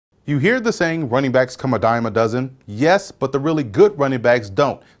You hear the saying, running backs come a dime a dozen. Yes, but the really good running backs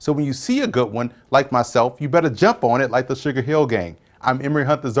don't. So when you see a good one, like myself, you better jump on it like the Sugar Hill Gang. I'm Emory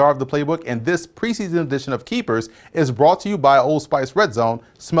Hunt, the czar of the playbook, and this preseason edition of Keepers is brought to you by Old Spice Red Zone.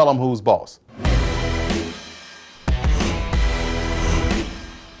 Smell 'em who's boss.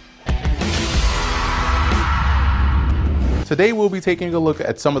 Today we'll be taking a look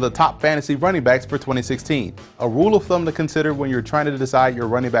at some of the top fantasy running backs for 2016. A rule of thumb to consider when you're trying to decide your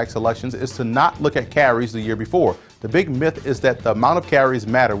running back selections is to not look at carries the year before. The big myth is that the amount of carries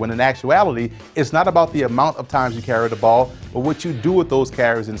matter, when in actuality, it's not about the amount of times you carry the ball, but what you do with those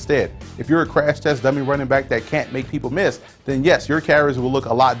carries instead. If you're a crash test dummy running back that can't make people miss, then yes, your carries will look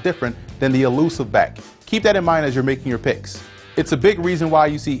a lot different than the elusive back. Keep that in mind as you're making your picks. It's a big reason why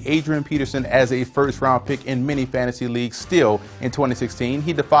you see Adrian Peterson as a first-round pick in many fantasy leagues still in 2016.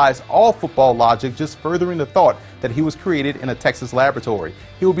 He defies all football logic, just furthering the thought that he was created in a Texas laboratory.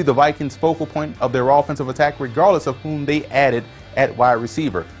 He will be the Vikings' focal point of their offensive attack regardless of whom they added at wide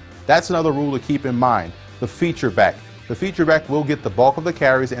receiver. That's another rule to keep in mind, the feature back. The feature back will get the bulk of the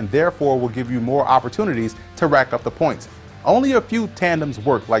carries and therefore will give you more opportunities to rack up the points. Only a few tandems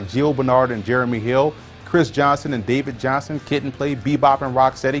work, like Gio Bernard and Jeremy Hill, Chris Johnson and David Johnson, Kid and Play, Bebop and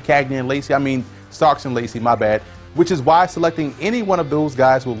Rocksteady, Cagney and Lacey, Starks and Lacey, my bad, which is why selecting any one of those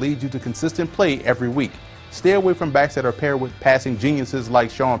guys will lead you to consistent play every week. Stay away from backs that are paired with passing geniuses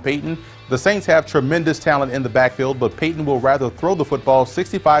like Sean Payton. The Saints have tremendous talent in the backfield, but Payton will rather throw the football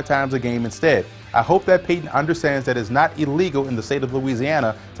 65 times a game instead. I hope that Payton understands that it's not illegal in the state of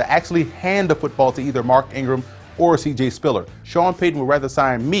Louisiana to actually hand the football to either Mark Ingram or CJ Spiller. Sean Payton would rather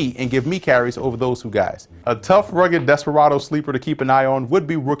sign me and give me carries over those two guys. A tough, rugged desperado sleeper to keep an eye on would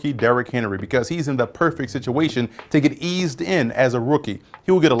be rookie Derrick Henry, because he's in the perfect situation to get eased in as a rookie.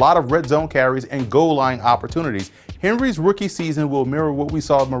 He will get a lot of red zone carries and goal line opportunities. Henry's rookie season will mirror what we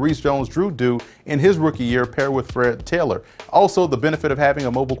saw Maurice Jones-Drew do in his rookie year paired with Fred Taylor. Also, the benefit of having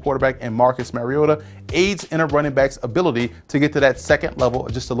a mobile quarterback in Marcus Mariota aids in a running back's ability to get to that second level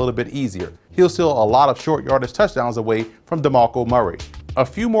just a little bit easier. He'll steal a lot of short yardage touchdowns away from DeMarco Murray. A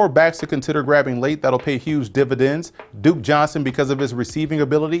few more backs to consider grabbing late that'll pay huge dividends. Duke Johnson, because of his receiving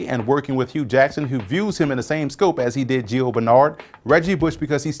ability and working with Hugh Jackson, who views him in the same scope as he did Gio Bernard. Reggie Bush,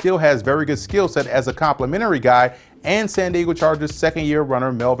 because he still has very good skill set as a complimentary guy. And San Diego Chargers second-year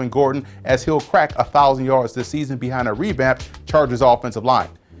runner Melvin Gordon, as he'll crack 1,000 yards this season behind a revamped Chargers offensive line.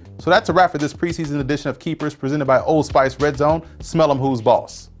 So that's a wrap for this preseason edition of Keepers presented by Old Spice Red Zone. Smell 'em who's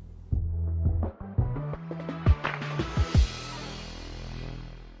boss.